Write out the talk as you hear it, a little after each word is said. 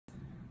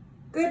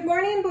Good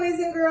morning, boys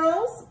and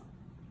girls.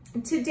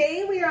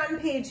 Today we are on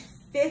page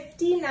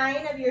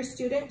 59 of your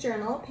student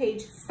journal,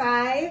 page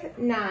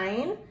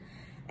 59.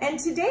 And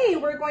today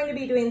we're going to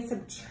be doing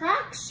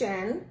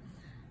subtraction,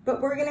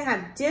 but we're going to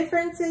have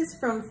differences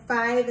from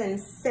 5 and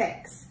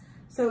 6.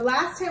 So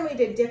last time we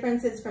did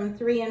differences from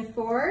 3 and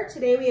 4.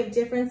 Today we have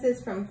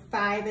differences from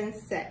 5 and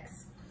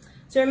 6.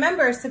 So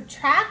remember,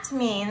 subtract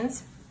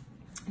means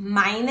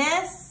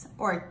minus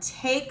or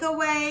take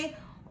away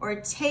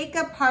or take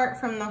apart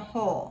from the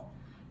whole.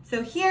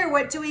 So here,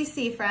 what do we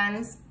see,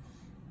 friends?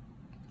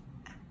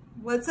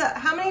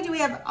 How many do we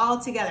have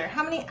all together?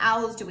 How many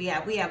owls do we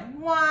have? We have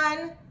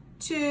 1,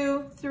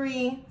 2,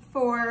 3,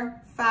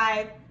 4,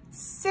 5,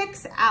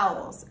 6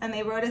 owls, and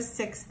they wrote a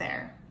 6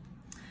 there.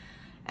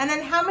 And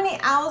then how many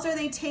owls are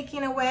they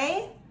taking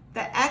away?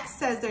 The X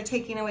says they're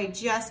taking away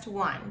just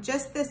one,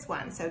 just this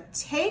one. So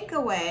take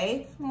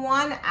away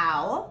 1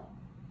 owl.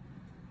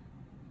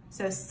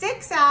 So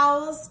 6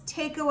 owls,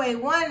 take away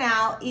 1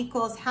 owl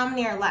equals how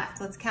many are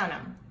left? Let's count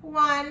them.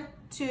 1,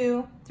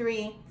 2,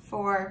 3,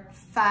 4,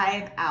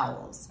 5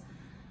 owls.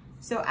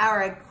 So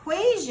our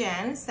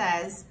equation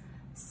says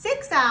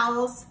 6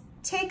 owls,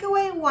 take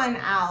away 1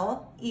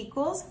 owl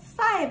equals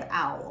 5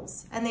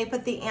 owls. And they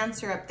put the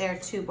answer up there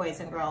too,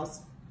 boys and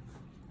girls.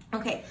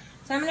 Okay,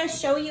 so I'm going to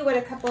show you what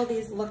a couple of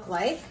these look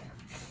like.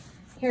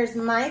 Here's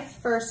my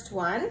first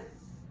one.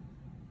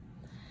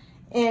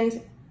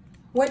 And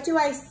what do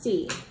I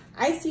see?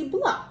 I see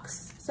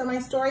blocks. So my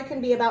story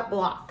can be about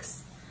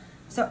blocks.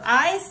 So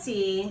I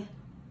see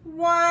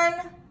 1,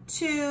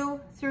 2,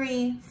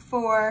 3,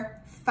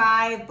 4,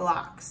 5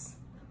 blocks.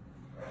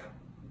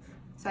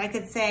 So I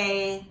could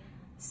say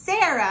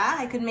Sarah,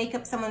 I could make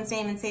up someone's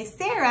name and say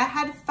Sarah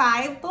had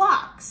 5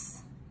 blocks.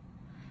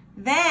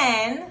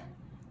 Then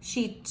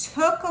she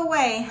took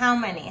away how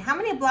many? How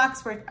many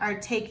blocks are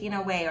taking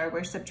away or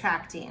we're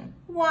subtracting?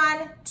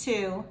 1,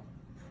 2.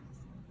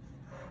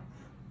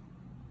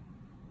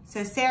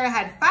 So Sarah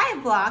had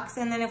 5 blocks,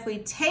 and then if we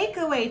take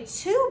away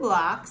 2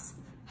 blocks,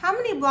 how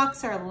many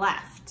blocks are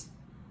left?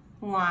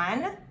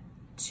 1,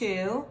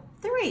 2,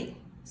 3.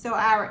 So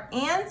our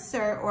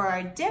answer or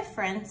our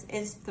difference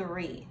is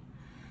 3.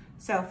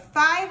 So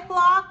 5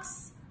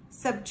 blocks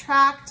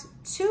subtract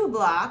 2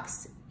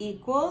 blocks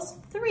equals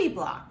 3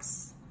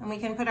 blocks. And we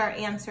can put our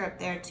answer up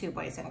there too,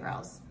 boys and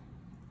girls.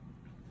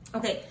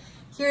 Okay,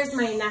 here's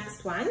my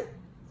next one.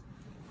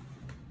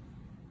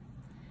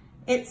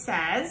 It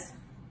says,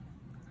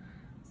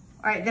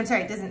 all right, I'm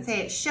sorry, it doesn't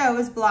say, it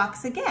shows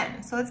blocks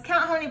again. So let's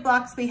count how many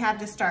blocks we have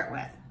to start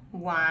with.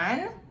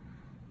 1,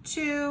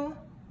 2,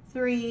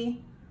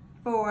 3,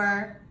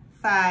 4,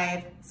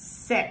 5,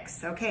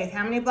 6. Okay,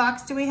 how many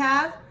blocks do we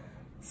have?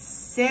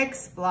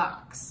 6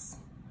 blocks.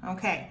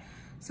 Okay,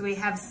 so we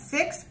have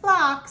 6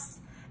 blocks,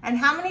 and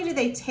how many do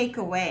they take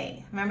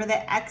away? Remember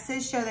the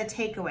X's show the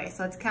takeaway,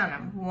 so let's count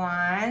them.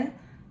 1,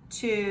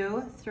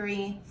 2,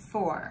 3,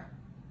 4.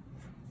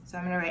 So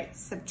I'm gonna write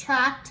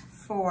subtract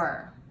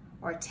 4.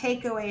 Or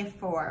take away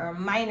 4, or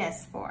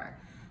minus 4.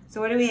 So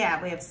what do we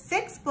have? We have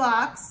 6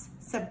 blocks,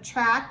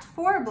 subtract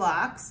 4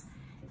 blocks,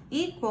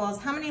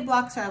 equals, how many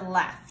blocks are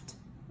left?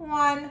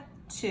 1,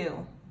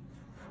 2.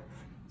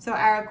 So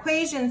our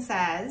equation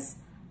says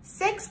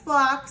 6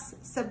 blocks,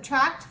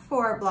 subtract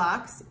 4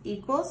 blocks,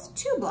 equals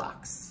 2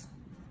 blocks.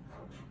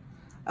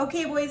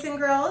 Okay, boys and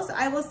girls,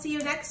 I will see you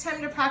next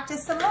time to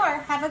practice some more.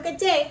 Have a good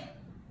day.